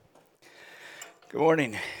Good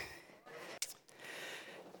morning.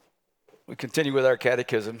 We continue with our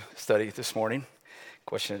catechism study this morning,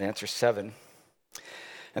 question and answer 7.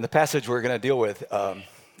 And the passage we're going to deal with,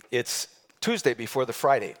 it's Tuesday before the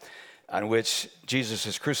Friday on which Jesus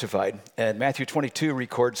is crucified. And Matthew 22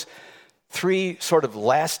 records 3 sort of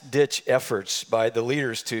last-ditch efforts by the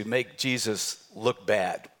leaders to make Jesus look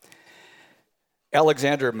bad.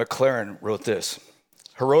 Alexander Maclaren wrote this: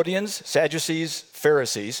 Herodians, Sadducees,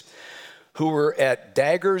 Pharisees, who were at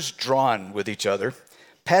daggers drawn with each other,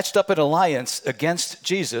 patched up an alliance against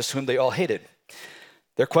Jesus, whom they all hated.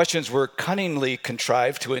 Their questions were cunningly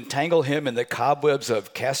contrived to entangle him in the cobwebs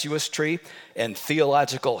of casuistry and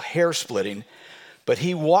theological hair-splitting, but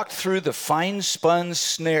he walked through the fine-spun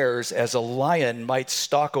snares as a lion might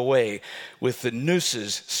stalk away with the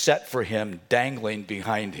nooses set for him dangling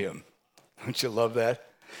behind him. Don't you love that?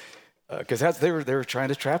 Because they were trying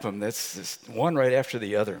to trap him. That's one right after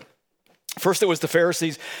the other. First, it was the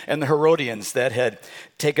Pharisees and the Herodians that had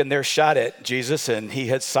taken their shot at Jesus, and he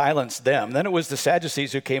had silenced them. Then it was the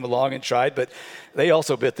Sadducees who came along and tried, but they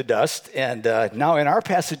also bit the dust. And now in our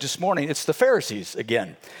passage this morning, it's the Pharisees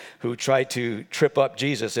again who tried to trip up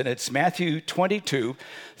Jesus. And it's Matthew 22,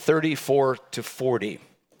 34 to 40.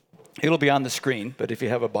 It'll be on the screen, but if you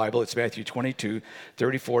have a Bible, it's Matthew 22,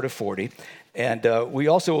 34 to 40. And we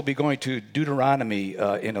also will be going to Deuteronomy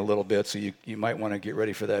in a little bit, so you might want to get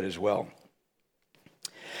ready for that as well.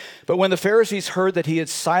 But when the Pharisees heard that he had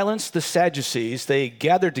silenced the Sadducees, they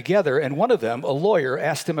gathered together, and one of them, a lawyer,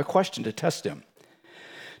 asked him a question to test him.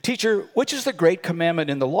 Teacher, which is the great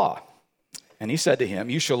commandment in the law? And he said to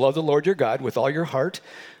him, you shall love the Lord your God with all your heart,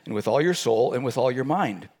 and with all your soul, and with all your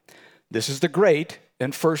mind. This is the great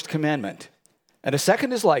and first commandment. And a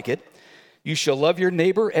second is like it, you shall love your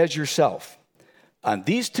neighbor as yourself. On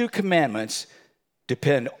these 2 commandments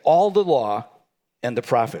depend all the law and the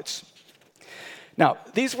prophets. Now,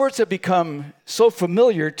 these words have become so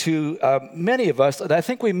familiar to many of us that I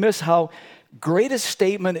think we miss how great a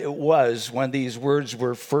statement it was when these words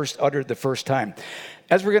were first uttered the first time.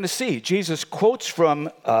 As we're going to see, Jesus quotes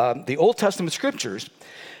from the Old Testament scriptures,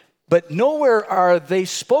 but nowhere are they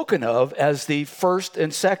spoken of as the first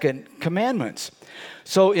and second commandments.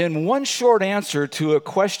 So in one short answer to a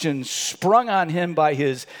question sprung on him by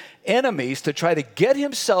his enemies to try to get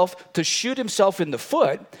himself to shoot himself in the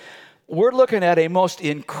foot, we're looking at a most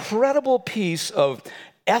incredible piece of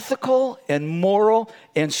ethical and moral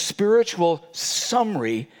and spiritual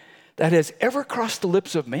summary that has ever crossed the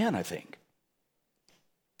lips of man, I think.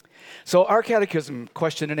 So our catechism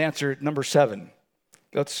question and answer number 7.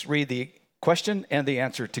 Let's read the question and the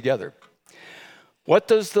answer together. What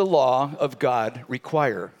does the law of God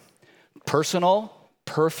require? Personal,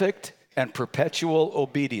 perfect, and perpetual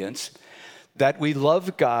obedience, that we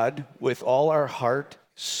love God with all our heart,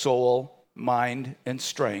 soul, mind, and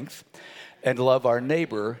strength, and love our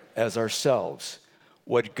neighbor as ourselves.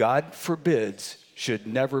 What God forbids should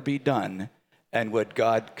never be done, and what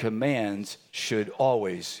God commands should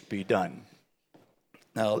always be done.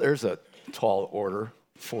 Now, there's a tall order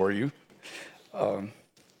for you.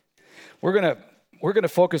 We're going to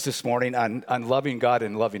focus this morning on loving God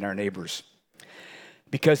and loving our neighbors.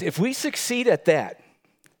 Because if we succeed at that,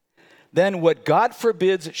 then what God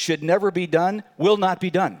forbids should never be done will not be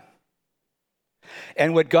done.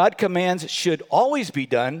 And what God commands should always be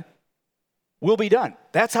done will be done.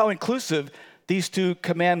 That's how inclusive these 2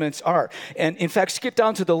 commandments are. And in fact, skip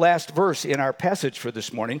down to the last verse in our passage for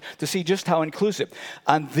this morning to see just how inclusive.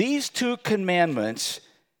 On these 2 commandments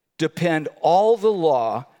depend all the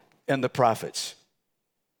law and the prophets.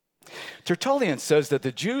 Tertullian says that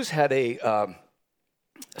the Jews had a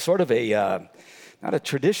sort of a not a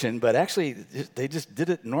tradition, but actually they just did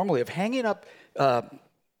it normally of hanging up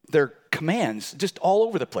their commands just all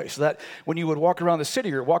over the place. So that when you would walk around the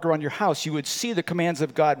city or walk around your house, you would see the commands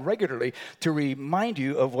of God regularly to remind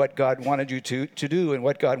you of what God wanted you to do and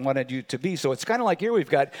what God wanted you to be. So it's kind of like here we've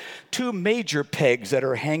got 2 major pegs that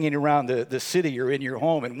are hanging around the city or in your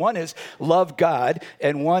home. And one is love God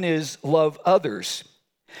and one is love others.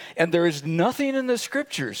 And there is nothing in the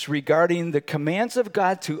scriptures regarding the commands of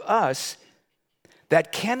God to us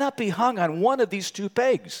that cannot be hung on one of these 2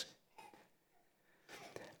 pegs.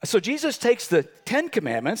 So Jesus takes the 10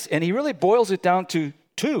 commandments and he really boils it down to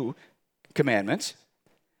 2 commandments,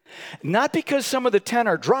 not because some of the 10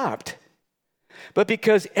 are dropped, but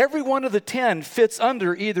because every one of the 10 fits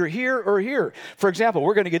under either here or here. For example,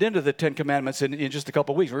 we're going to get into the 10 commandments in just a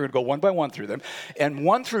couple of weeks. We're going to go one by one through them. And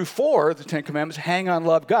 1 through 4, the 10 commandments, hang on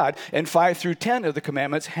love God. And 5 through 10 of the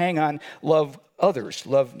commandments hang on love others,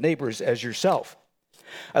 love neighbors as yourself.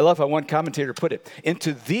 I love how one commentator put it.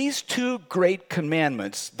 Into these 2 great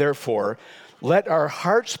commandments, therefore, let our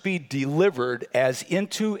hearts be delivered as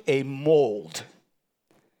into a mold.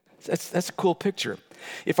 That's a cool picture.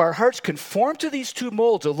 If our hearts conform to these two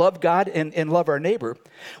molds of love God and love our neighbor,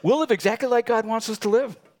 we'll live exactly like God wants us to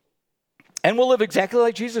live. And we'll live exactly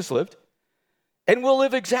like Jesus lived. And we'll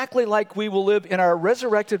live exactly like we will live in our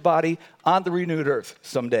resurrected body on the renewed earth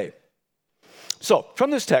someday. So, from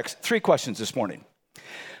this text, 3 questions this morning.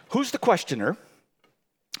 Who's the questioner?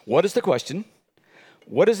 What is the question?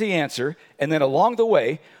 What is the answer? And then along the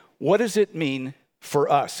way, what does it mean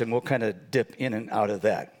for us? And we'll kind of dip in and out of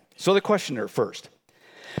that. So the questioner first.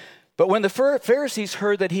 But when the Pharisees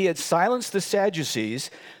heard that he had silenced the Sadducees,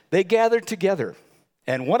 they gathered together.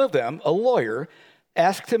 And one of them, a lawyer,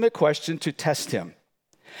 asked him a question to test him.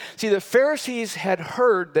 See, the Pharisees had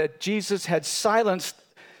heard that Jesus had silenced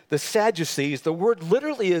the Sadducees. The word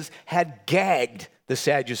literally is had gagged the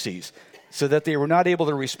Sadducees so that they were not able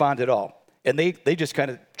to respond at all. And they just kind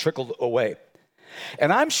of trickled away.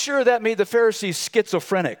 And I'm sure that made the Pharisees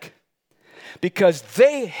schizophrenic because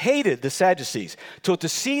they hated the Sadducees. So to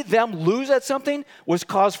see them lose at something was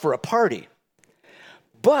cause for a party.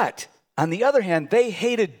 But on the other hand, they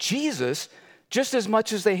hated Jesus just as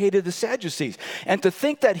much as they hated the Sadducees. And to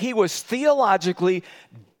think that he was theologically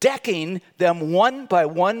decking them one by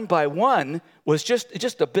one was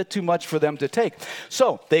just a bit too much for them to take.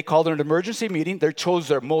 So they called an emergency meeting. They chose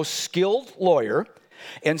their most skilled lawyer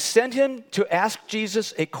and sent him to ask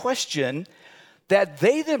Jesus a question that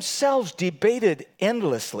they themselves debated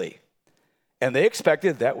endlessly. And they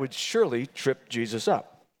expected that would surely trip Jesus up.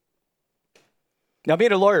 Now,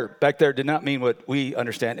 being a lawyer back there did not mean what we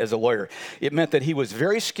understand as a lawyer. It meant that he was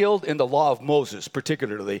very skilled in the law of Moses,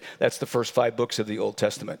 particularly. That's the first 5 books of the Old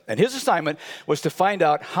Testament. And his assignment was to find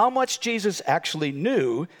out how much Jesus actually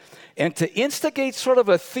knew and to instigate sort of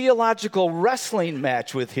a theological wrestling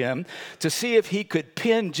match with him to see if he could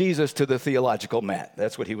pin Jesus to the theological mat.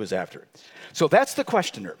 That's what he was after. So that's the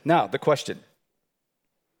questioner. Now, the question.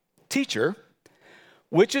 Teacher,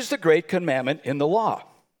 which is the great commandment in the law?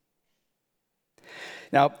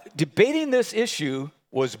 Now, debating this issue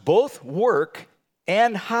was both work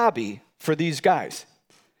and hobby for these guys.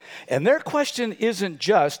 And their question isn't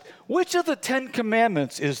just, which of the 10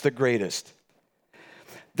 commandments is the greatest?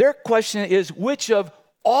 Their question is, which of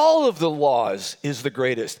all of the laws is the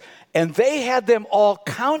greatest? And they had them all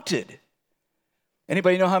counted.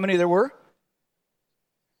 Anybody know how many there were?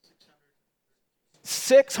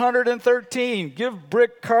 613. Give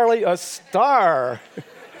Brick Carly a star.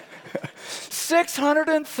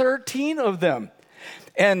 613 of them.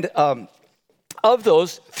 And of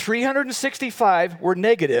those, 365 were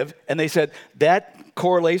negative, and they said that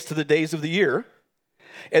correlates to the days of the year.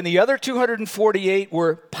 And the other 248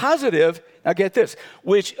 were positive, now get this,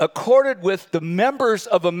 which accorded with the members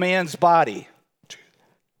of a man's body.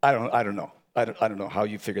 I don't know. I don't know how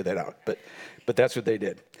you figure that out, but that's what they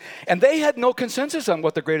did. And they had no consensus on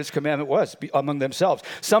what the greatest commandment was among themselves.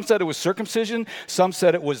 Some said it was circumcision. Some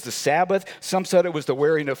said it was the Sabbath. Some said it was the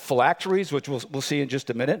wearing of phylacteries, which we'll see in just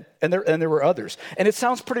a minute. And there were others. And it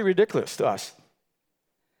sounds pretty ridiculous to us.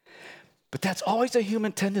 But that's always a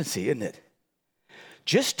human tendency, isn't it?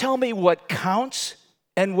 Just tell me what counts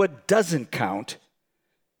and what doesn't count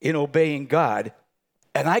in obeying God,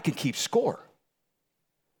 and I can keep score.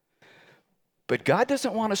 But God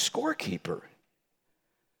doesn't want a scorekeeper.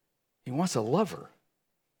 He wants a lover.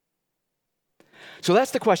 So that's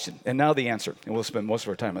the question, and now the answer. And we'll spend most of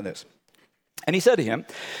our time on this. And he said to him,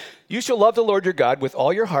 you shall love the Lord your God with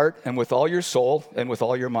all your heart and with all your soul and with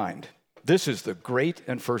all your mind. This is the great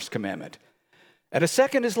and first commandment. And a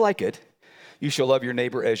second is like it. You shall love your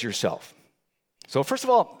neighbor as yourself. So first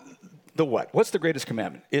of all, the what? What's the greatest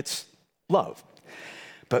commandment? It's love.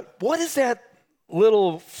 But what does that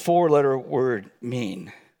little 4-letter word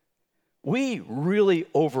mean? We really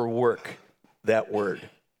overwork that word.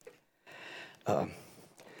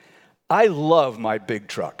 I love my big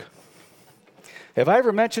truck. Have I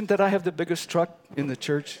ever mentioned that I have the biggest truck in the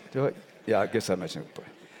church? Yeah, I guess I mentioned it.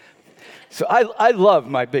 So I love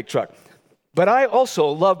my big truck. But I also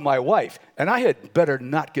love my wife, and I had better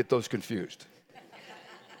not get those confused.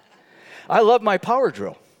 I love my power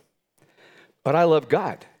drill, but I love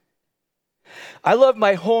God. I love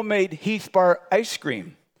my homemade Heath Bar ice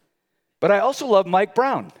cream, but I also love Mike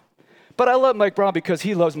Brown. But I love Mike Brown because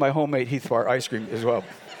he loves my homemade Heath Bar ice cream as well.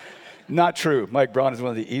 Not true. Mike Brown is one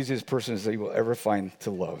of the easiest persons that you will ever find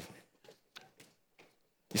to love.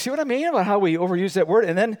 You see what I mean about how we overuse that word?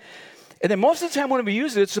 And then most of the time when we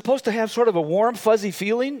use it, it's supposed to have sort of a warm, fuzzy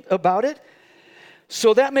feeling about it.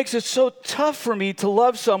 So that makes it so tough for me to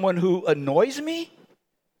love someone who annoys me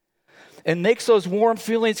and makes those warm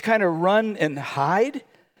feelings kind of run and hide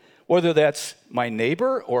whether that's my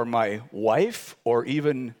neighbor or my wife or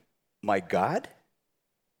even my God?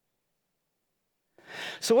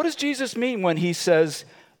 So what does Jesus mean when he says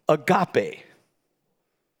agape?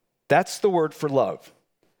 That's the word for love.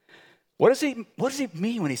 What does he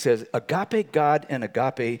mean when he says agape God and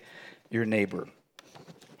agape your neighbor?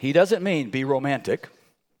 He doesn't mean be romantic,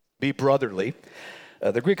 be brotherly.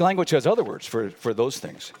 The Greek language has other words for those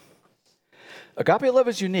things. Agape love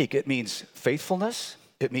is unique. It means faithfulness.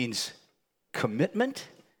 It means commitment.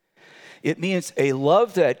 It means a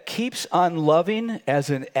love that keeps on loving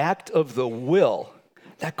as an act of the will.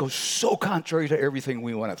 That goes so contrary to everything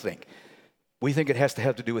we want to think. We think it has to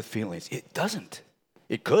have to do with feelings. It doesn't.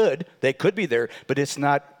 It could. They could be there, but it's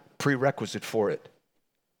not prerequisite for it.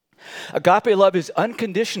 Agape love is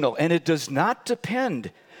unconditional, and it does not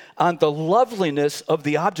depend on the loveliness of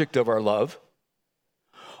the object of our love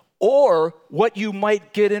or what you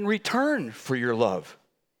might get in return for your love.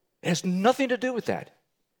 It has nothing to do with that.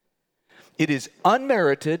 It is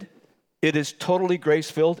unmerited, it is totally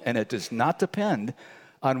grace-filled, and it does not depend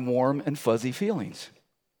on warm and fuzzy feelings.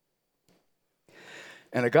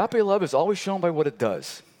 And agape love is always shown by what it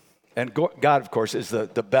does. And God, of course, is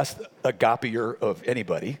the best agapeer of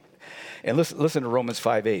anybody. And listen to Romans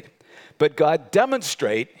 5:8. But God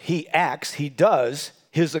he acts, he does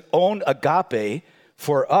his own agape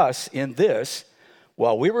for us in this: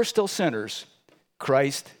 while we were still sinners,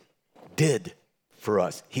 Christ did for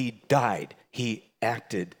us. He died. He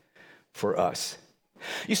acted for us.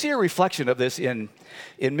 You see a reflection of this in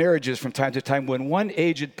marriages from time to time when one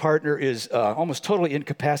aged partner is almost totally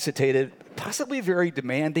incapacitated, possibly very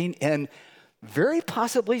demanding, and very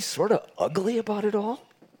possibly sort of ugly about it all.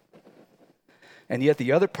 And yet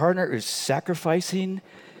the other partner is sacrificing,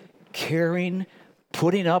 caring,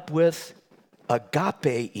 putting up with,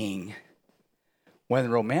 agape-ing, when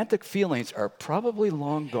romantic feelings are probably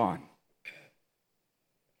long gone.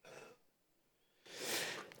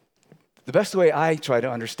 The best way I try to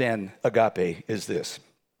understand agape is this: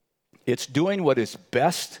 it's doing what is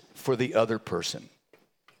best for the other person,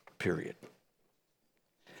 period.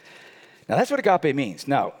 Now that's what agape means.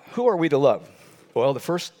 Now, who are we to love? Well, the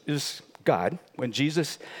first is God. When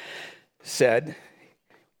Jesus said,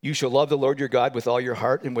 "You shall love the Lord your God with all your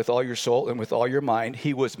heart and with all your soul and with all your mind,"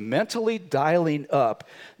 he was mentally dialing up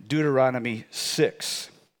Deuteronomy 6.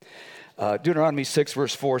 Deuteronomy 6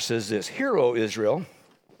 verse 4 says this: "Hear, O Israel,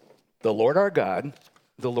 the Lord our God,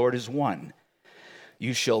 the Lord is one.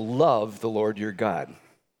 You shall love the Lord your God."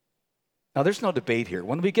 Now, there's no debate here.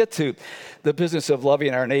 When we get to the business of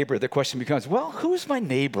loving our neighbor, the question becomes, well, who is my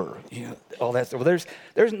neighbor? All that stuff. Well,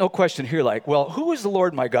 there's no question here like, well, who is the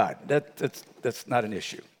Lord my God? That's not an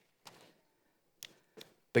issue.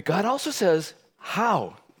 But God also says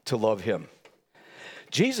how to love him.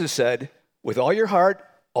 Jesus said, with all your heart,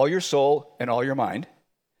 all your soul, and all your mind.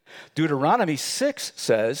 Deuteronomy 6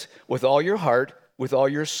 says, with all your heart, with all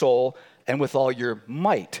your soul, and with all your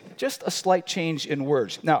might. Just a slight change in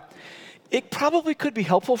words. Now, it probably could be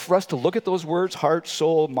helpful for us to look at those words, heart,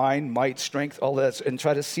 soul, mind, might, strength, all that, and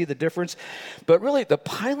try to see the difference. But really, the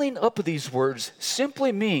piling up of these words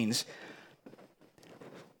simply means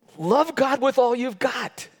love God with all you've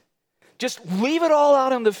got. Just leave it all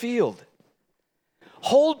out on the field.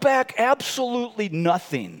 Hold back absolutely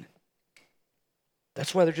nothing.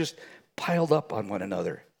 That's why they're just piled up on one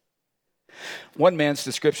another. One man's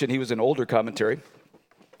description, he was an older commentary,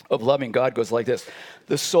 of loving God goes like this: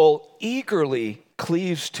 the soul eagerly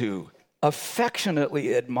cleaves to,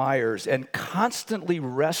 affectionately admires, and constantly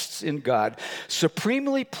rests in God,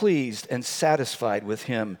 supremely pleased and satisfied with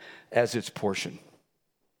him as its portion.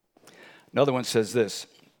 Another one says this: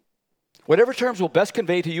 whatever terms will best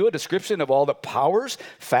convey to you a description of all the powers,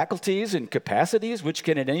 faculties, and capacities which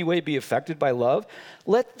can in any way be affected by love,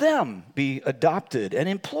 let them be adopted and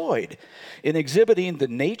employed in exhibiting the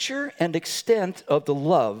nature and extent of the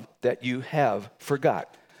love that you have for God.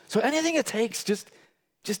 So anything it takes, just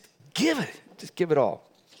give it. Just give it all.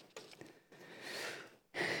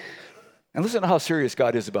 And listen to how serious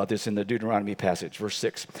God is about this in the Deuteronomy passage, verse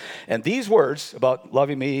 6. And these words about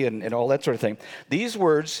loving me and all that sort of thing, these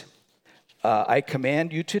words I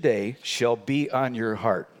command you today shall be on your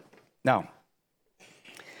heart. Now,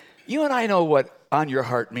 you and I know what on your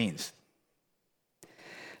heart means.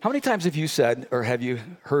 How many times have you said, or have you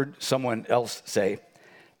heard someone else say,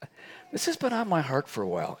 this has been on my heart for a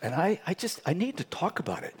while, and I need to talk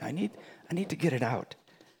about it. I need to get it out.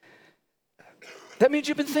 That means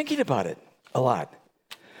you've been thinking about it a lot.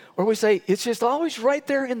 Or we say, it's just always right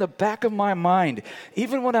there in the back of my mind,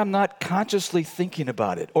 even when I'm not consciously thinking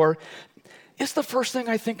about it. Or it's the first thing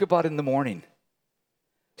I think about in the morning.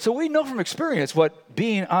 So we know from experience what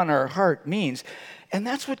being on our heart means. And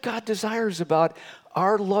that's what God desires about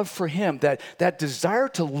our love for him, that desire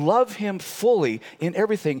to love him fully in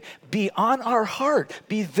everything, be on our heart,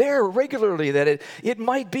 be there regularly, that it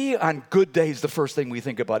might be on good days the first thing we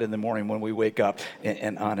think about in the morning when we wake up,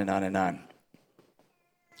 and on and on and on.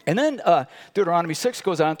 And then Deuteronomy 6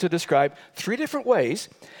 goes on to describe 3 different ways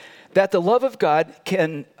that the love of God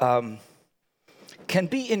can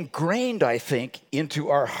be ingrained, I think, into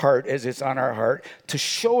our heart as it's on our heart to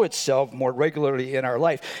show itself more regularly in our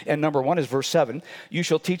life. And number 1 is verse 7, you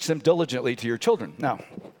shall teach them diligently to your children. Now,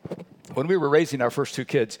 when we were raising our first 2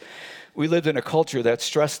 kids, we lived in a culture that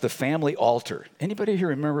stressed the family altar. Anybody here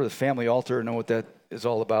remember the family altar, know what that is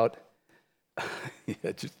all about?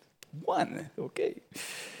 Yeah, just one, okay.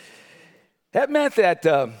 That meant that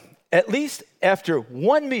at least after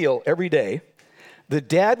one meal every day, the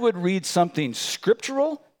dad would read something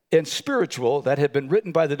scriptural and spiritual that had been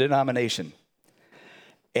written by the denomination.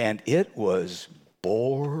 And it was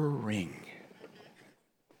boring.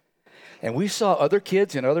 And we saw other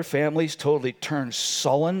kids in other families totally turn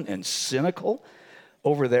sullen and cynical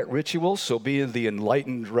over that ritual. So being the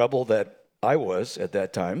enlightened rebel that I was at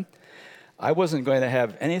that time, I wasn't going to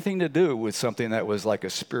have anything to do with something that was like a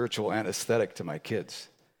spiritual anesthetic to my kids.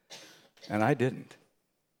 And I didn't.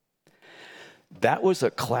 That was a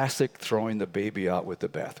classic throwing the baby out with the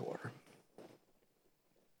bathwater.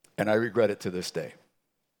 And I regret it to this day.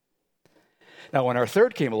 Now, when our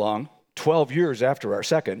third came along, 12 years after our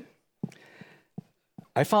second,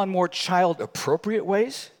 I found more child-appropriate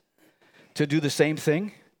ways to do the same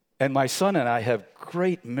thing. And my son and I have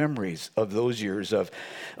great memories of those years of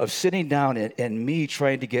sitting down and me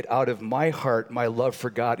trying to get out of my heart my love for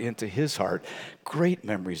God into his heart. Great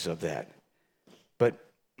memories of that. But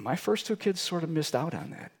my first 2 kids sort of missed out on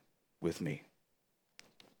that with me.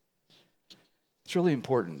 It's really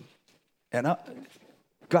important. And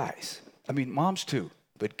guys, I mean, moms too,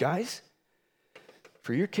 but guys,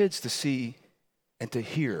 for your kids to see and to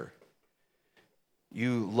hear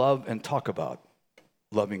you love and talk about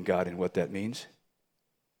loving God and what that means,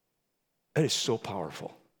 that is so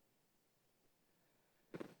powerful.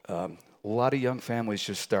 A lot of young families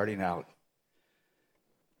just starting out.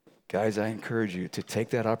 Guys, I encourage you to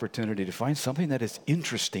take that opportunity to find something that is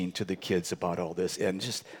interesting to the kids about all this and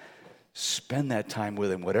just spend that time with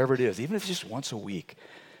them, whatever it is, even if it's just once a week,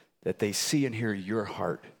 that they see and hear your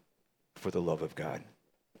heart for the love of God.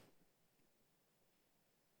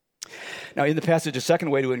 Now, in the passage, the second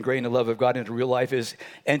way to ingrain the love of God into real life is,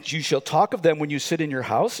 and you shall talk of them when you sit in your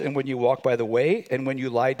house and when you walk by the way and when you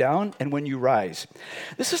lie down and when you rise.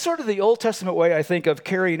 This is sort of the Old Testament way, I think, of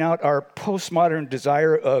carrying out our postmodern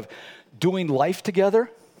desire of doing life together.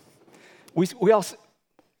 We all,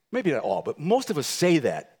 maybe not all, but most of us say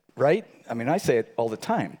that, right? I mean, I say it all the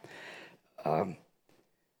time. And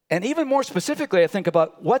even more specifically, I think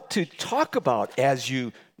about what to talk about as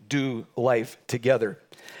you do life together.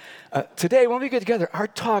 Today, when we get together, our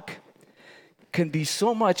talk can be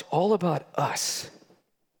so much all about us,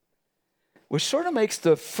 which sort of makes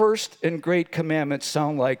the first and great commandment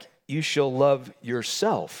sound like you shall love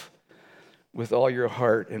yourself with all your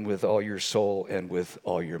heart and with all your soul and with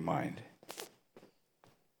all your mind.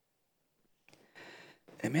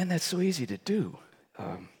 And man, that's so easy to do.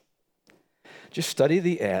 Just study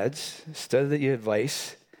the ads, study the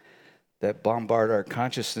advice that bombard our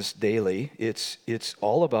consciousness daily. It's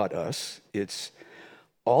all about us. It's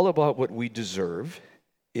all about what we deserve.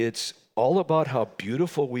 It's all about how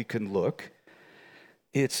beautiful we can look.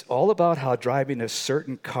 It's all about how driving a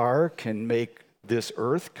certain car can make this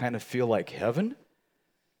earth kind of feel like heaven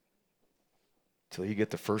till you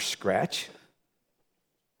get the first scratch.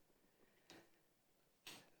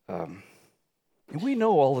 And we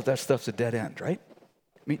know all of that stuff's a dead end, right?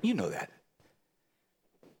 I mean, you know that.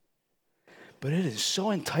 But it is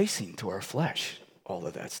so enticing to our flesh, all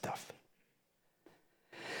of that stuff.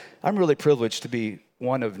 I'm really privileged to be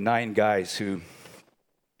one of 9 guys who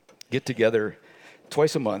get together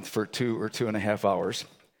twice a month for 2 or 2.5 hours.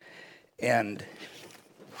 And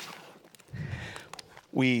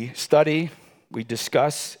we study, we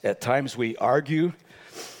discuss, at times we argue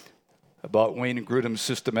about Wayne Grudem's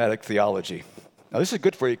systematic theology. Now, this is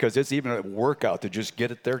good for you because it's even a workout to just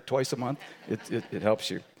get it there twice a month. It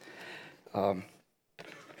helps you.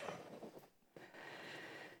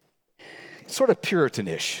 Sort of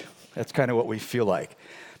Puritanish. That's kind of what we feel like.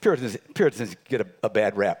 Puritans get a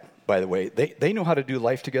bad rap, by the way. They know how to do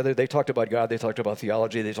life together. They talked about God. They talked about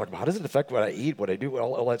theology. They talked about how does it affect what I eat, what I do,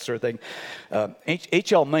 all that sort of thing.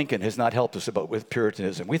 H.L. Mencken has not helped us with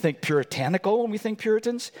Puritanism. We think puritanical when we think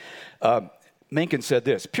Puritans. Mencken said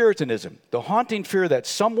this: Puritanism, the haunting fear that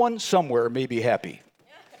someone somewhere may be happy.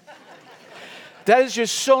 That is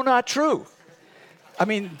just so not true. I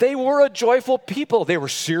mean, they were a joyful people. They were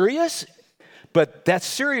serious, but that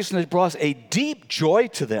seriousness brought a deep joy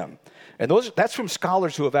to them. And that's from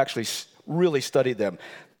scholars who have actually really studied them,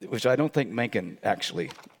 which I don't think Mencken actually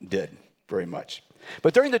did very much.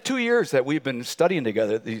 But during the 2 years that we've been studying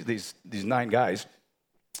together, these 9 guys,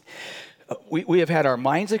 we have had our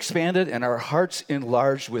minds expanded and our hearts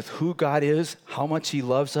enlarged with who God is, how much he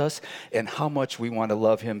loves us, and how much we want to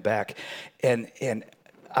love him back. And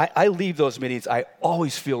I leave those meetings, I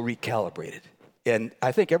always feel recalibrated. And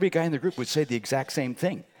I think every guy in the group would say the exact same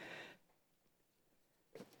thing.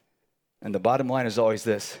 And the bottom line is always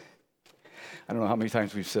this. I don't know how many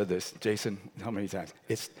times we've said this. Jason, how many times?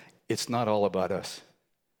 It's not all about us.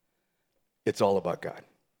 It's all about God.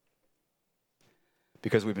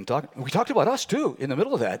 Because we talked about us too in the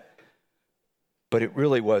middle of that. But it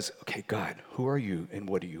really was, okay, God, who are you and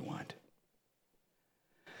what do you want?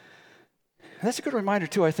 And that's a good reminder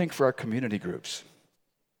too, I think, for our community groups.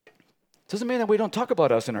 Doesn't mean that we don't talk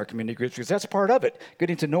about us in our community groups, because that's part of it,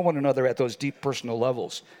 getting to know one another at those deep personal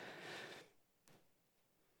levels.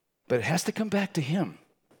 But it has to come back to him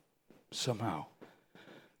somehow,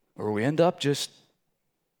 or we end up just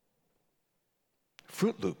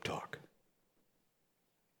Fruit Loop talk.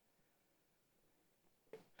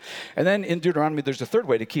 And then in Deuteronomy, there's a third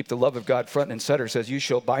way to keep the love of God front and center. It says, you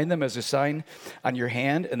shall bind them as a sign on your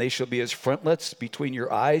hand, and they shall be as frontlets between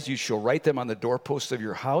your eyes. You shall write them on the doorposts of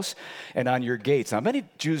your house and on your gates. Now, many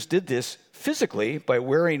Jews did this physically by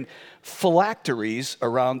wearing phylacteries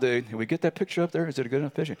around the, can we get that picture up there? Is it a good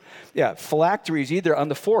enough picture? Yeah, phylacteries either on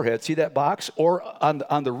the forehead, see that box, or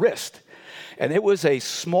on the wrist. And it was a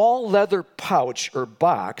small leather pouch or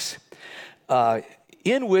box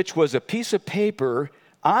in which was a piece of paper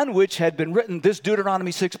on which had been written this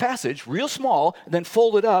Deuteronomy 6 passage, real small, then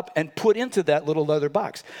folded up and put into that little leather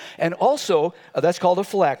box. And also, that's called a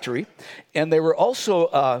phylactery, and there were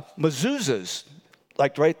also mezuzahs,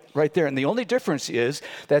 like right there. And the only difference is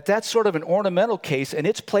that that's sort of an ornamental case, and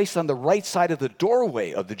it's placed on the right side of the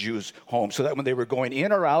doorway of the Jews' home, so that when they were going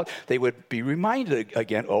in or out, they would be reminded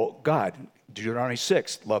again, oh, God, Deuteronomy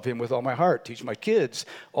 6, love him with all my heart, teach my kids,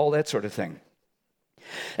 all that sort of thing.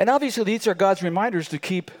 And obviously, these are God's reminders to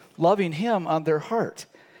keep loving him on their heart.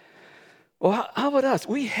 Well, how about us?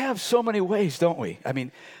 We have so many ways, don't we? I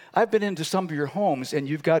mean, I've been into some of your homes, and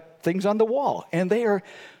you've got things on the wall, and they are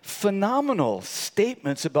phenomenal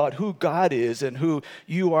statements about who God is and who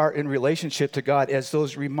you are in relationship to God as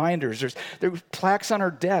those reminders. There's plaques on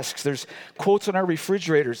our desks. There's quotes on our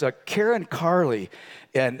refrigerators. Karen Carley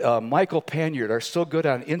and Michael Panyard are so good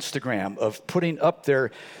on Instagram of putting up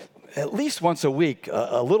their at least once a week,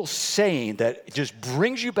 a little saying that just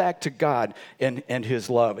brings you back to God and his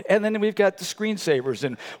love. And then we've got the screensavers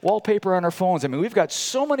and wallpaper on our phones. I mean, we've got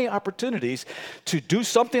so many opportunities to do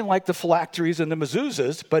something like the phylacteries and the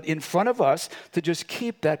mezuzahs, but in front of us to just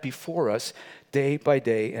keep that before us day by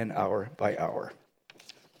day and hour by hour.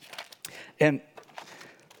 And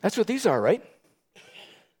that's what these are, right?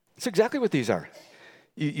 That's exactly what these are.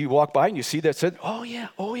 You walk by and you see that said,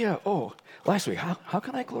 oh, last week, how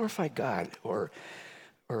can I glorify God? Or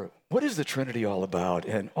what is the Trinity all about?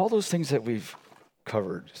 And all those things that we've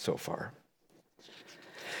covered so far.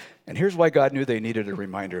 And here's why God knew they needed a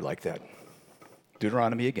reminder like that.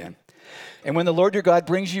 Deuteronomy again. And when the Lord your God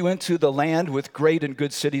brings you into the land with great and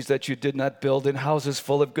good cities that you did not build, and houses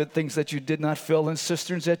full of good things that you did not fill, and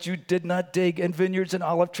cisterns that you did not dig, and vineyards and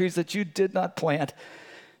olive trees that you did not plant,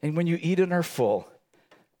 and when you eat and are full,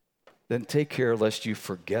 then take care lest you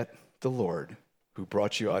forget the Lord who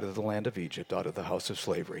brought you out of the land of Egypt, out of the house of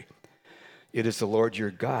slavery. It is the Lord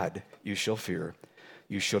your God you shall fear.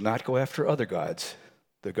 You shall not go after other gods,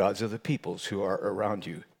 the gods of the peoples who are around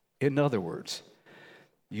you. In other words,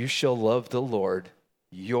 you shall love the Lord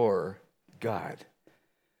your God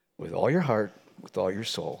with all your heart, with all your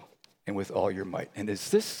soul, and with all your might. And is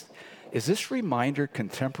this reminder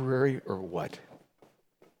contemporary or what?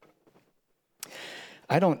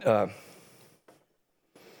 I don't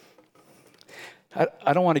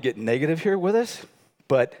want to get negative here with us,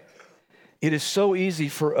 but it is so easy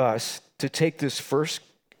for us to take this first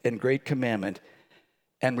and great commandment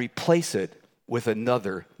and replace it with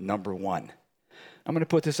another number one. I'm going to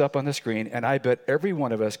put this up on the screen, and I bet every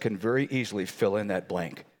one of us can very easily fill in that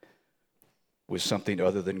blank with something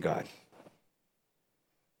other than God.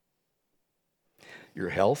 Your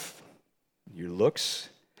health, your looks,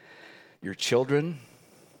 your children,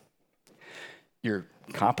 your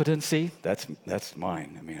competency, that's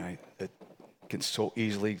mine. I mean, it can so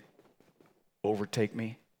easily overtake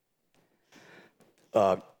me.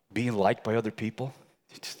 being liked by other people,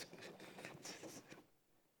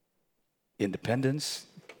 independence,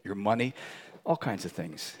 your money, all kinds of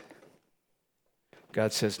things.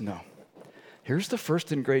 God says, no. Here's the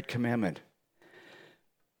first and great commandment,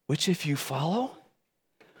 which if you follow,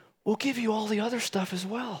 will give you all the other stuff as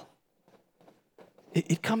well.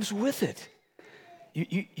 It comes with it.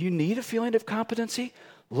 You need a feeling of competency.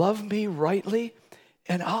 Love me rightly,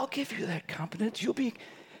 and I'll give you that competence.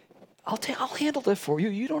 I'll handle that for you.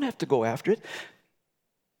 You don't have to go after it.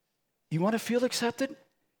 You want to feel accepted?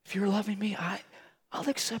 If you're loving me, I'll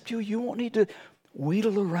accept you. You won't need to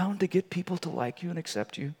wheedle around to get people to like you and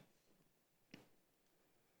accept you.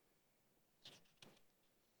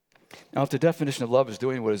 Now, if the definition of love is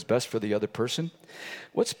doing what is best for the other person,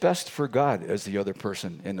 what's best for God as the other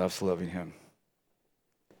person in us loving him?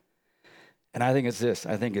 And I think it's this.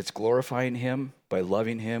 I think it's glorifying him by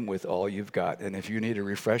loving him with all you've got. And if you need a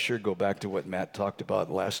refresher, go back to what Matt talked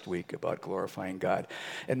about last week about glorifying God.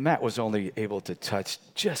 And Matt was only able to touch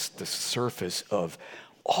just the surface of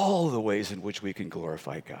all the ways in which we can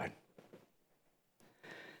glorify God.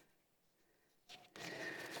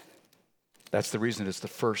 That's the reason it's the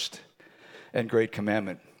first and great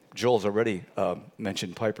commandment. Joel's already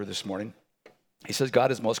mentioned Piper this morning. He says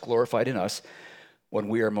God is most glorified in us when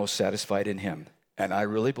we are most satisfied in him. And I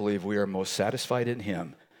really believe we are most satisfied in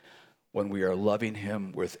him when we are loving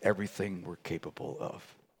him with everything we're capable of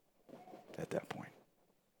at that point.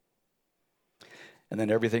 And then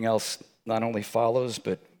everything else not only follows,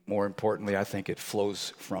 but more importantly, I think it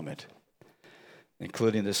flows from it,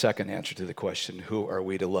 including the second answer to the question, who are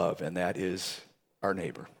we to love? And that is our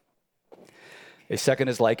neighbor. A second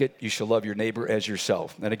is like it, you shall love your neighbor as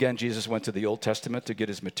yourself. And again, Jesus went to the Old Testament to get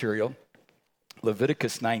his material.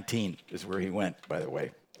 Leviticus 19 is where he went, by the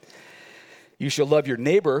way. You shall love your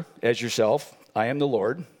neighbor as yourself. I am the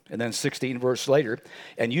Lord. And then 16 verse later,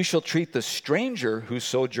 and you shall treat the stranger who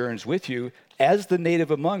sojourns with you as the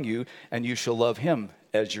native among you, and you shall love him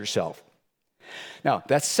as yourself. Now,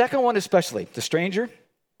 that second one especially, the stranger,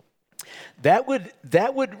 that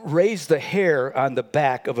would raise the hair on the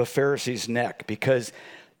back of a Pharisee's neck because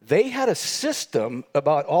they had a system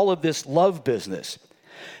about all of this love business.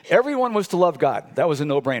 Everyone was to love God. That was a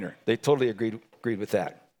no-brainer. They totally agreed with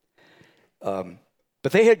that.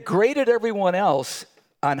 But they had graded everyone else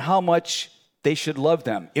on how much they should love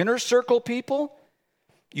them. Inner circle people,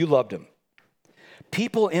 you loved them.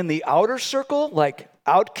 People in the outer circle, like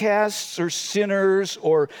outcasts or sinners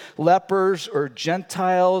or lepers or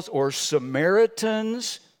Gentiles or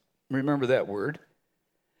Samaritans, remember that word,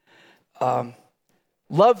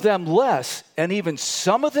 love them less. And even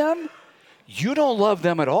some of them, you don't love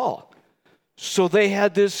them at all. So they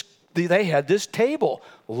had this table.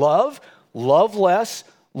 Love less,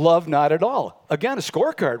 love not at all. Again, a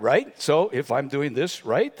scorecard, right? So if I'm doing this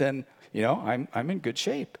right, then, I'm in good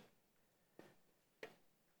shape.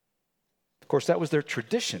 Of course, that was their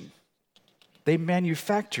tradition. They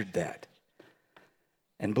manufactured that.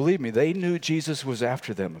 And believe me, they knew Jesus was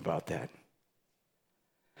after them about that.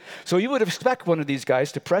 So you would expect one of these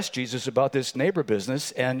guys to press Jesus about this neighbor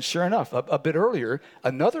business, and sure enough, a bit earlier,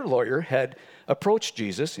 another lawyer had approached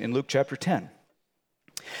Jesus in Luke chapter 10.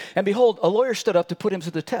 And behold, a lawyer stood up to put him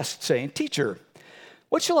to the test, saying, Teacher,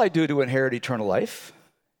 what shall I do to inherit eternal life?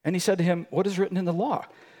 And he said to him, What is written in the law?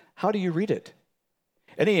 How do you read it?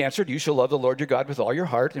 And he answered, You shall love the Lord your God with all your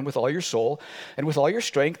heart and with all your soul and with all your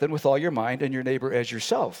strength and with all your mind, and your neighbor as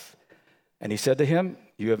yourself. And he said to him,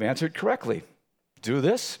 You have answered correctly. Do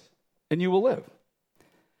this, and you will live.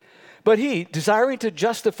 But he, desiring to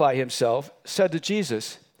justify himself, said to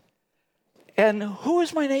Jesus, And who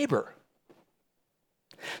is my neighbor?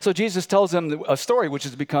 So Jesus tells them a story which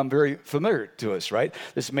has become very familiar to us, right?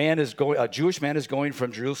 A Jewish man is going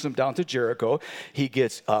from Jerusalem down to Jericho. He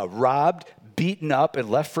gets robbed, beaten up,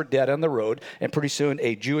 and left for dead on the road. And pretty soon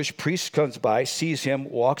a Jewish priest comes by, sees him,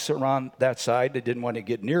 walks around that side. They didn't want to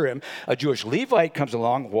get near him. A Jewish Levite comes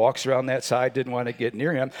along, walks around that side, didn't want to get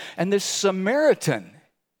near him. And this Samaritan,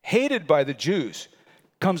 hated by the Jews,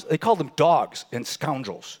 comes, they called them dogs and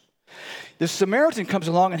scoundrels. This Samaritan comes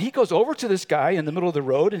along and he goes over to this guy in the middle of the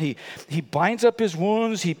road and he binds up his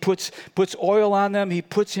wounds, he puts oil on them, he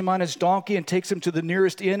puts him on his donkey and takes him to the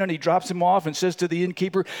nearest inn and he drops him off and says to the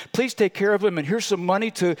innkeeper, please take care of him and here's some money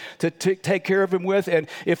to take care of him with, and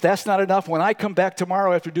if that's not enough, when I come back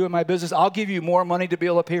tomorrow after doing my business, I'll give you more money to be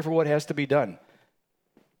able to pay for what has to be done.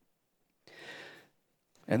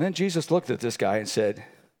 And then Jesus looked at this guy and said,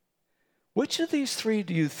 which of these three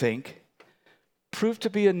do you think proved to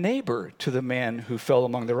be a neighbor to the man who fell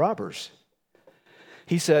among the robbers?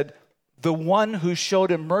 He said, the one who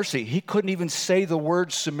showed him mercy. He couldn't even say the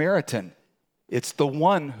word Samaritan It's the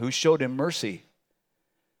one who showed him mercy.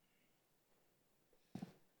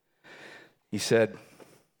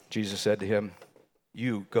 Jesus said to him,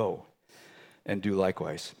 you go and do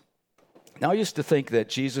likewise. Now I used to think that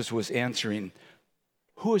Jesus was answering,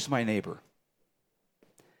 who is my neighbor?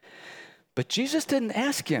 But Jesus didn't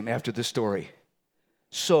ask him after the story,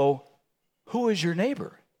 so who is your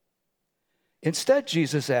neighbor? Instead,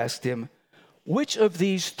 Jesus asked him, which of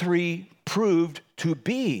these three proved to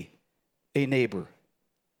be a neighbor?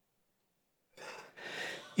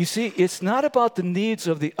 You see, it's not about the needs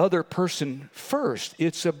of the other person first.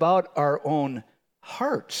 It's about our own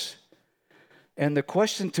hearts. And the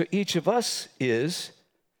question to each of us is,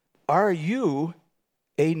 are you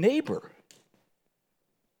a neighbor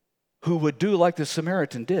who would do like the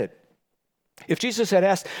Samaritan did? If Jesus had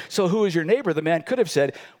asked, so who is your neighbor? The man could have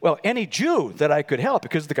said, well, any Jew that I could help,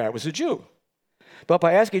 because the guy was a Jew. But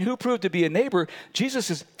by asking who proved to be a neighbor, Jesus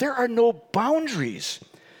says, there are no boundaries.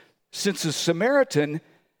 Since the Samaritan,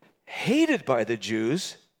 hated by the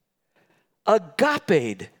Jews,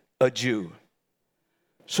 agaped a Jew.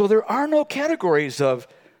 So there are no categories of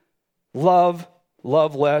love,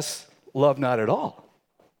 love less, love not at all.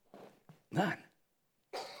 None.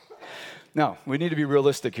 Now, we need to be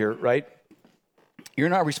realistic here, right? You're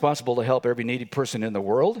not responsible to help every needy person in the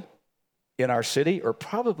world, in our city, or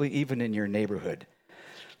probably even in your neighborhood.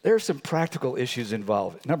 There are some practical issues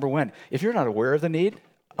involved. Number one, if you're not aware of the need,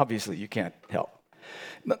 obviously you can't help.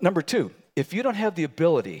 Number two, if you don't have the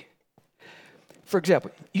ability, for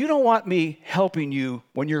example, you don't want me helping you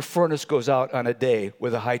when your furnace goes out on a day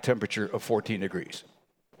with a high temperature of 14 degrees.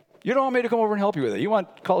 You don't want me to come over and help you with it. You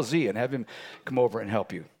want to call Z and have him come over and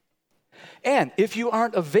help you. And if you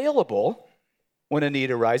aren't available when a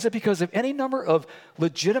need arises, because of any number of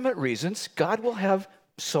legitimate reasons, God will have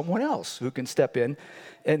someone else who can step in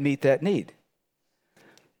and meet that need.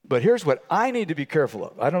 But here's what I need to be careful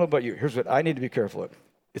of. I don't know about you. Here's what I need to be careful of.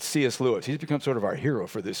 It's C.S. Lewis. He's become sort of our hero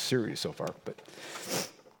for this series so far. But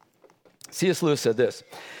C.S. Lewis said this,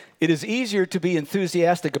 it is easier to be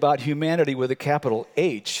enthusiastic about humanity with a capital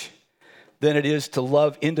H than it is to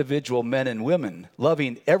love individual men and women.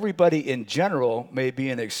 Loving everybody in general may be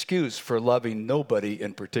an excuse for loving nobody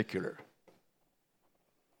in particular.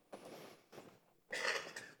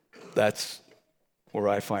 That's where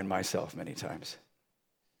I find myself many times.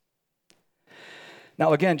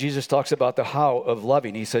 Now, again, Jesus talks about the how of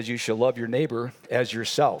loving. He says you shall love your neighbor as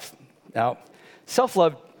yourself. Now,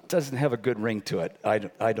 self-love doesn't have a good ring to it,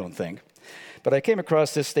 I don't think. But I came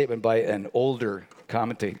across this statement by an older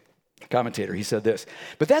commentator. He said this,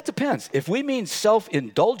 but that depends. If we mean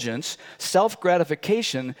self-indulgence,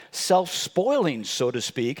 self-gratification, self-spoiling, so to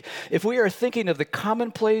speak, if we are thinking of the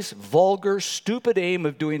commonplace, vulgar, stupid aim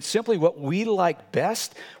of doing simply what we like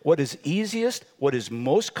best, what is easiest, what is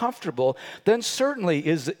most comfortable, then certainly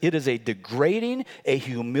it is a degrading, a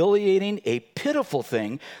humiliating, a pitiful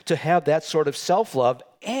thing to have that sort of self-love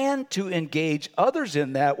and to engage others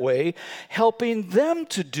in that way, helping them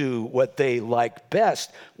to do what they like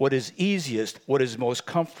best, what is easiest, what is most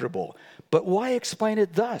comfortable. But why explain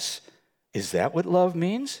it thus? Is that what love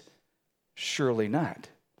means? Surely not.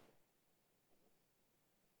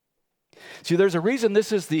 See, there's a reason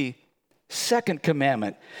this is the second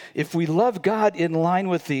commandment. If we love God in line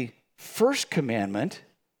with the first commandment,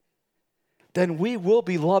 then we will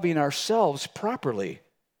be loving ourselves properly.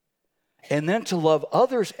 And then to love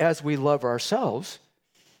others as we love ourselves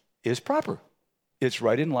is proper. It's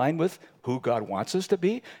right in line with who God wants us to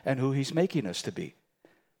be and who he's making us to be.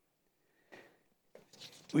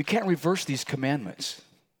 We can't reverse these commandments.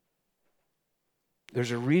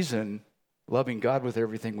 There's a reason loving God with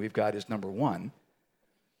everything we've got is number one,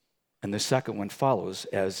 and the second one follows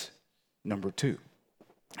as number two.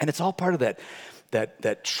 And it's all part of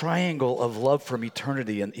that triangle of love from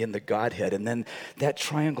eternity in the Godhead. And then that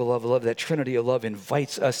triangle of love, that trinity of love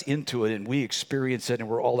invites us into it, and we experience it, and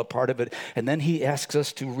we're all a part of it. And then he asks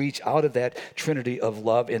us to reach out of that trinity of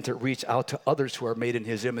love and to reach out to others who are made in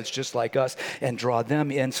his image just like us and draw them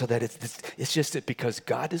in, so that it's just that because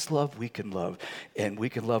God is love, we can love. And we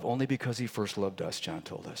can love only because he first loved us, John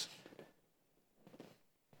told us.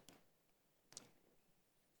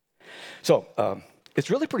 So it's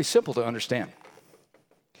really pretty simple to understand.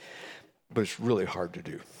 But it's really hard to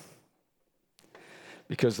do.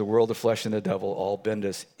 Because the world, the flesh, and the devil all bend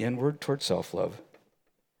us inward toward self-love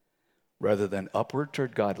rather than upward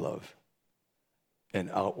toward God love and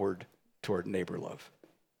outward toward neighbor love.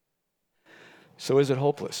 So is it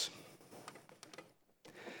hopeless?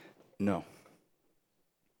 No.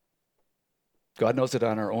 God knows that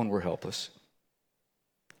on our own we're helpless.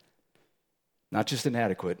 Not just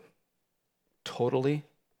inadequate, totally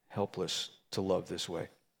helpless to love this way.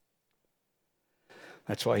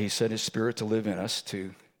 That's why he sent his Spirit to live in us,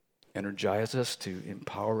 to energize us, to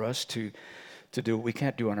empower us, to do what we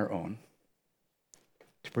can't do on our own,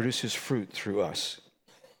 to produce his fruit through us.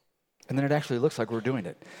 And then it actually looks like we're doing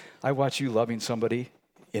it. I watch you loving somebody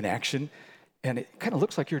in action, and it kind of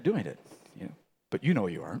looks like you're doing it, but you know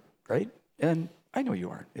you aren't, right? And I know you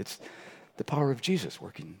aren't. It's the power of Jesus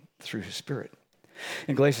working through his Spirit.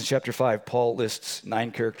 In Galatians chapter 5, Paul lists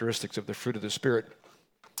 9 characteristics of the fruit of the Spirit,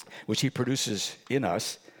 which he produces in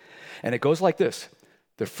us. And it goes like this.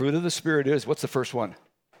 The fruit of the Spirit is, what's the first one?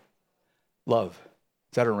 Love.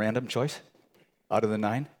 Is that a random choice out of the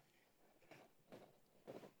 9?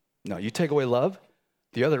 No, you take away love,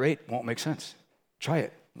 the other 8 won't make sense. Try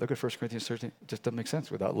it. Look at 1 Corinthians 13. It just doesn't make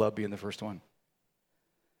sense without love being the first one.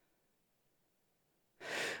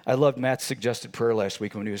 I loved Matt's suggested prayer last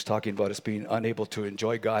week when he was talking about us being unable to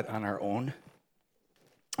enjoy God on our own.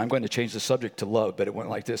 I'm going to change the subject to love, but it went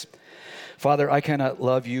like this. Father, I cannot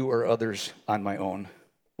love you or others on my own.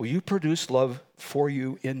 Will you produce love for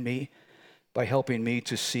you in me by helping me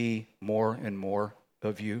to see more and more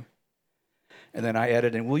of you? And then I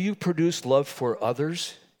added, and will you produce love for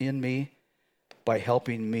others in me by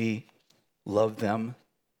helping me love them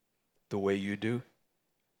the way you do?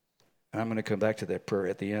 And I'm going to come back to that prayer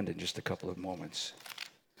at the end in just a couple of moments.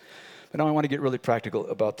 But now I want to get really practical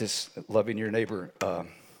about this loving your neighbor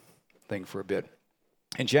thing for a bit.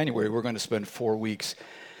 In January, we're going to spend 4 weeks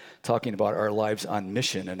talking about our lives on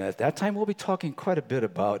mission. And at that time, we'll be talking quite a bit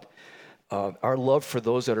about our love for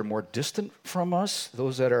those that are more distant from us,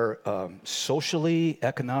 those that are socially,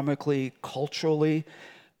 economically, culturally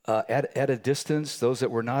at a distance, those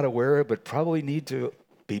that we're not aware of but probably need to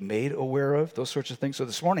be made aware of, those sorts of things. So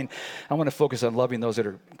this morning, I want to focus on loving those that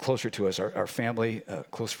are closer to us, our family,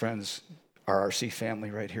 close friends, our RC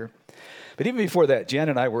family right here. But even before that, Jan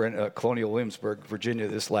and I were in Colonial Williamsburg, Virginia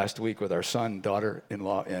this last week with our son,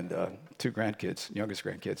 daughter-in-law, and 2 grandkids, youngest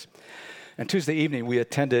grandkids. And Tuesday evening, we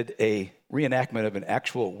attended a reenactment of an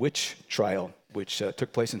actual witch trial, which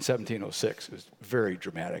took place in 1706. It was very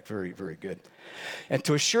dramatic, very, very good. And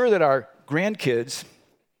to assure that our grandkids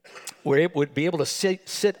would be able to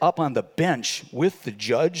sit up on the bench with the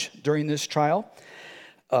judge during this trial,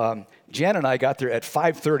 Jan and I got there at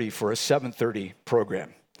 5:30 for a 7:30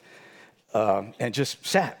 program, and just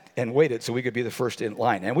sat and waited so we could be the first in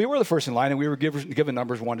line. And we were the first in line, and we were given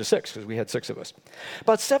numbers 1 to 6 because we had 6 of us.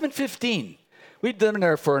 About 7:15, we'd been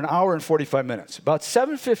there for an hour and 45 minutes. About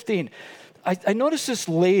 7:15, I noticed this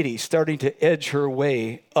lady starting to edge her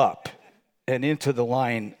way up and into the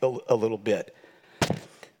line a little bit.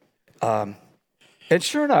 And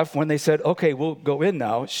sure enough, when they said, okay, we'll go in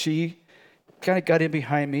now, she kind of got in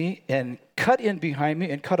behind me and cut in behind me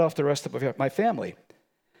and cut off the rest of my family.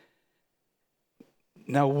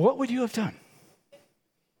 Now, what would you have done?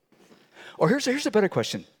 Or here's a better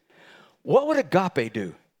question. What would agape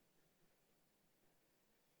do?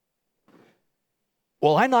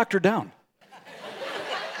 Well, I knocked her down.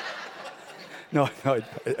 No,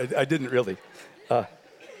 I didn't really. But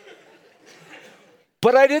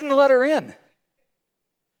I didn't let her in.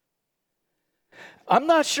 I'm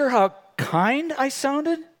not sure how kind I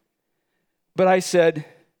sounded, but I said,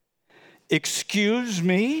 excuse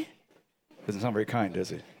me. Doesn't sound very kind,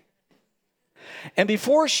 does it? And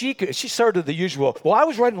before she started the usual, well, I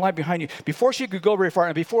was right in line behind you. Before she could go very far,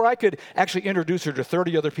 and before I could actually introduce her to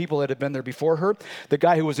 30 other people that had been there before her, the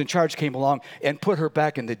guy who was in charge came along and put her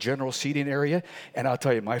back in the general seating area. And I'll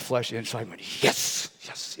tell you, my flesh inside went, yes,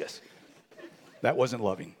 yes, yes. That wasn't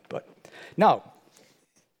loving. But now,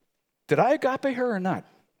 did I agape her or not?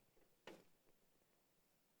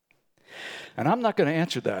 And I'm not going to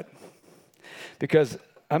answer that because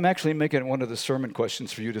I'm actually making one of the sermon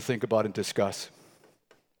questions for you to think about and discuss.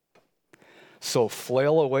 So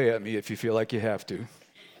flail away at me if you feel like you have to.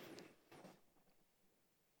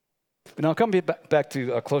 But now come back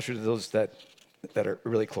to closer to those that are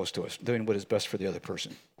really close to us, doing what is best for the other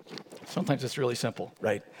person. Sometimes it's really simple,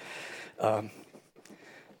 right?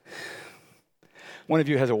 One of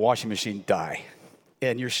you has a washing machine die,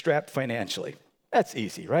 and you're strapped financially. That's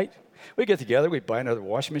easy, right? We get together, we buy another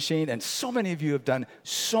washing machine, and so many of you have done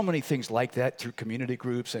so many things like that through community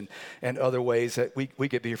groups and other ways that we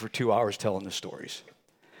could be here for 2 hours telling the stories.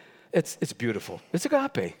 It's beautiful. It's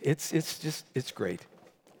agape. It's great.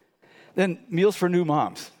 Then meals for new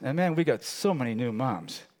moms. And man, we got so many new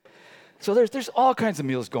moms. So there's all kinds of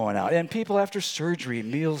meals going out, and people after surgery,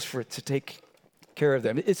 meals to take care of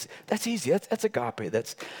them. That's easy. That's agape.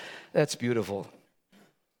 That's beautiful.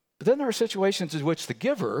 But then there are situations in which the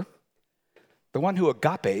giver, the one who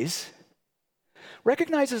agapes,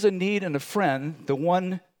 recognizes a need in a friend, the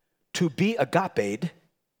one to be agaped,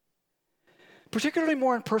 particularly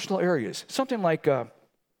more in personal areas. Something like a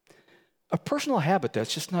personal habit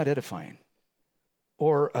that's just not edifying,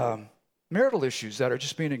 or marital issues that are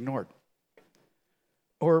just being ignored,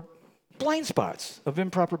 or blind spots of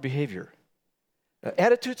improper behavior,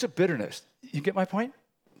 attitudes of bitterness. You get my point?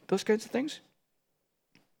 Those kinds of things.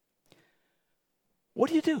 What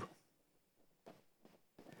do you do?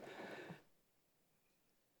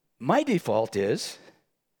 My default is,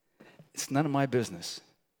 it's none of my business.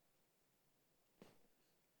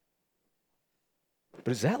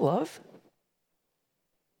 But is that love?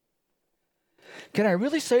 Can I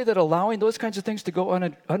really say that allowing those kinds of things to go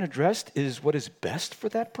unaddressed is what is best for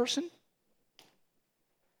that person?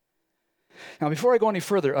 Now, before I go any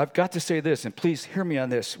further, I've got to say this, and please hear me on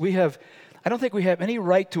this. I don't think we have any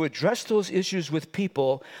right to address those issues with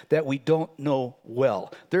people that we don't know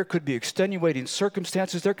well. There could be extenuating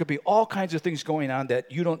circumstances. There could be all kinds of things going on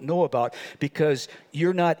that you don't know about because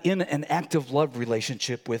you're not in an active love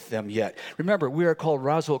relationship with them yet. Remember, we are called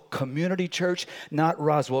Roswell Community Church, not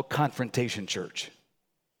Roswell Confrontation Church.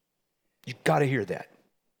 You've got to hear that.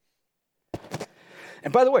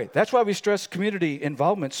 And by the way, that's why we stress community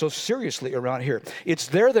involvement so seriously around here. It's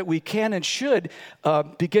there that we can and should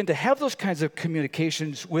begin to have those kinds of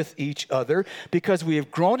communications with each other because we have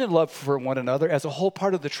grown in love for one another as a whole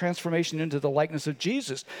part of the transformation into the likeness of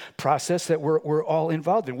Jesus process that we're all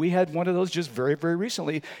involved in. We had one of those just very, very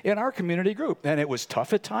recently in our community group. And it was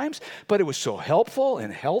tough at times, but it was so helpful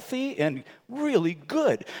and healthy and really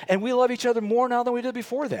good. And we love each other more now than we did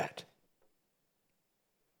before that.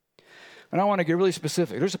 And I want to get really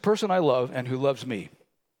specific. There's a person I love and who loves me.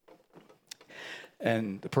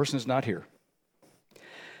 And the person is not here.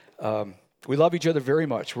 We love each other very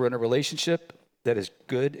much. We're in a relationship that is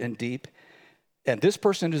good and deep. And this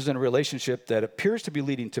person is in a relationship that appears to be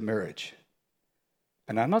leading to marriage.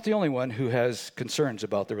 And I'm not the only one who has concerns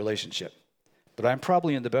about the relationship. But I'm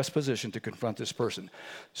probably in the best position to confront this person.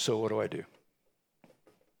 So what do?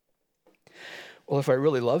 Well, if I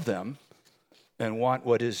really love them, and want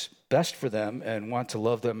what is best for them and want to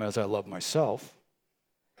love them as I love myself,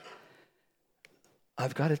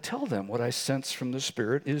 I've got to tell them what I sense from the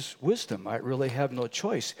Spirit is wisdom. I really have no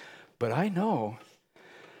choice, but I know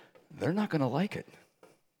they're not going to like it.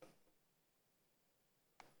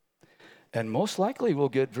 And most likely we'll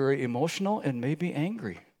get very emotional and maybe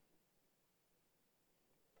angry.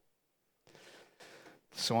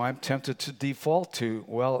 So I'm tempted to default to,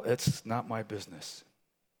 well, it's not my business.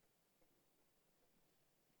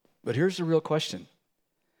 But here's the real question.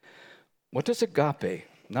 What does agape,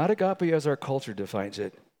 not agape as our culture defines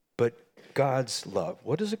it, but God's love,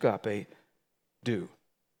 what does agape do?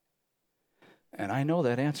 And I know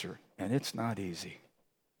that answer, and it's not easy.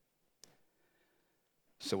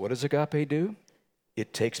 So what does agape do?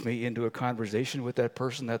 It takes me into a conversation with that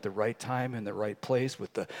person at the right time, in the right place,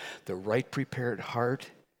 with the right prepared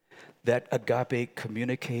heart. That agape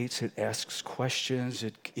communicates, it asks questions,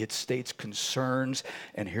 it states concerns,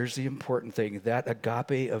 and here's the important thing, that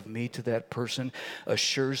agape of me to that person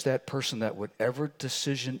assures that person that whatever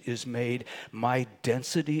decision is made, my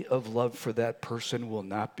density of love for that person will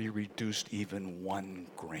not be reduced even 1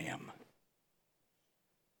 gram.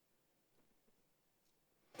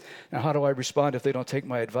 Now, how do I respond if they don't take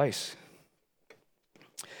my advice?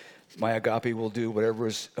 My agape will do whatever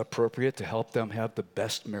is appropriate to help them have the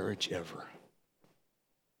best marriage ever,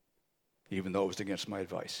 even though it was against my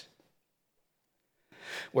advice.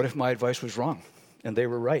 What if my advice was wrong and they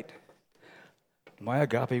were right? My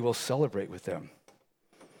agape will celebrate with them.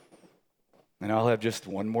 And I'll have just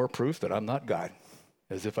one more proof that I'm not God,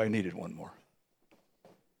 as if I needed one more.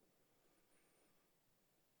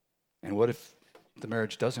 And what if the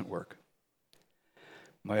marriage doesn't work?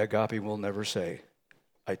 My agape will never say,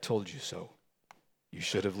 I told you so. You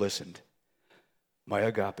should have listened. My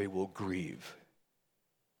agape will grieve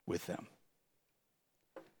with them.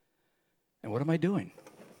 And what am I doing?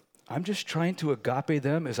 I'm just trying to agape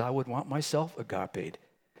them as I would want myself agaped.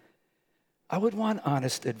 I would want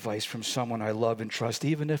honest advice from someone I love and trust,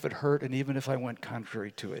 even if it hurt and even if I went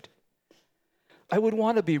contrary to it. I would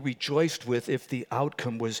want to be rejoiced with if the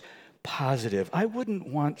outcome was positive. I wouldn't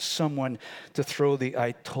want someone to throw the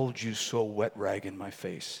I told you so wet rag in my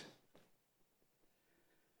face.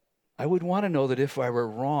 I would want to know that if I were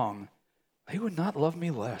wrong, they would not love me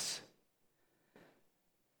less.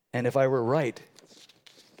 And if I were right,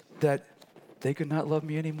 that they could not love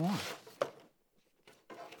me anymore.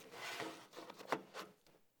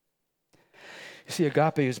 You see,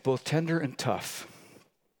 agape is both tender and tough.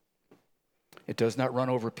 It does not run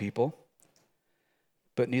over people,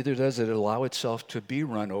 but neither does it allow itself to be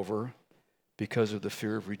run over because of the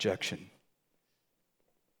fear of rejection.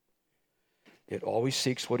 It always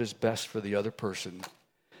seeks what is best for the other person,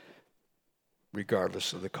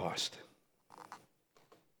 regardless of the cost.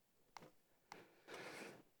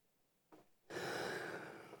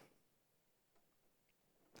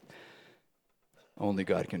 Only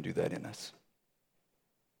God can do that in us.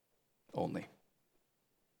 Only.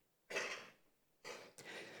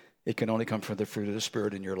 It can only come from the fruit of the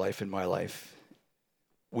Spirit in your life and my life.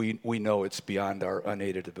 We know it's beyond our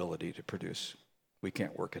unaided ability to produce. We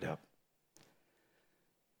can't work it up.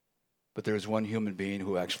 But there is one human being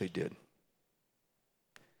who actually did.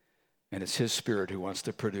 And it's his Spirit who wants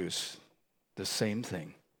to produce the same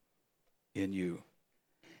thing in you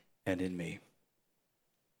and in me.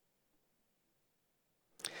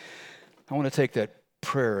 I want to take that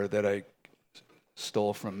prayer that I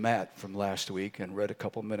stole from Matt from last week and read a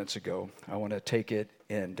couple minutes ago. I want to take it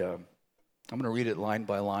and I'm going to read it line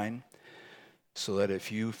by line so that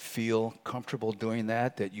if you feel comfortable doing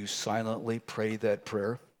that you silently pray that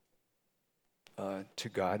prayer to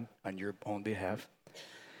God on your own behalf.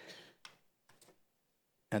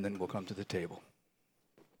 And then we'll come to the table.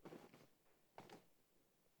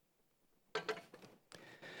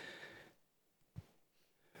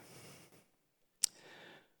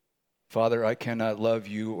 Father, I cannot love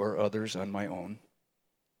you or others on my own.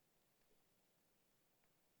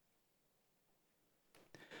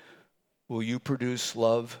 Will you produce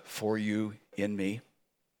love for you in me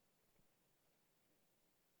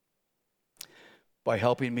by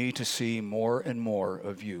helping me to see more and more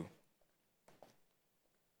of you?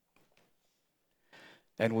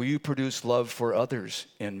 And will you produce love for others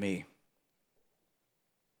in me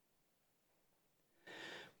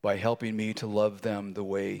by helping me to love them the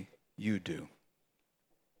way you do?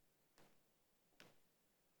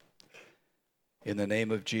 In the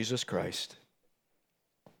name of Jesus Christ,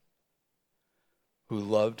 who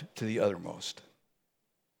loved to the uttermost.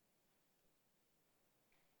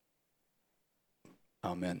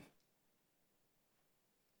 Amen.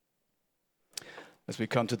 As we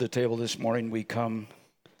come to the table this morning, we come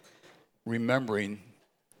remembering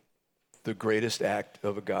the greatest act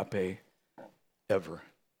of agape ever.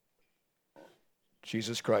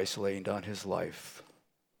 Jesus Christ laying down his life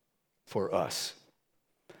for us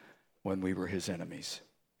when we were his enemies.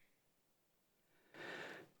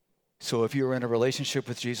 So if you're in a relationship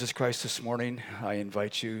with Jesus Christ this morning, I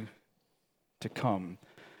invite you to come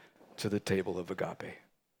to the table of agape.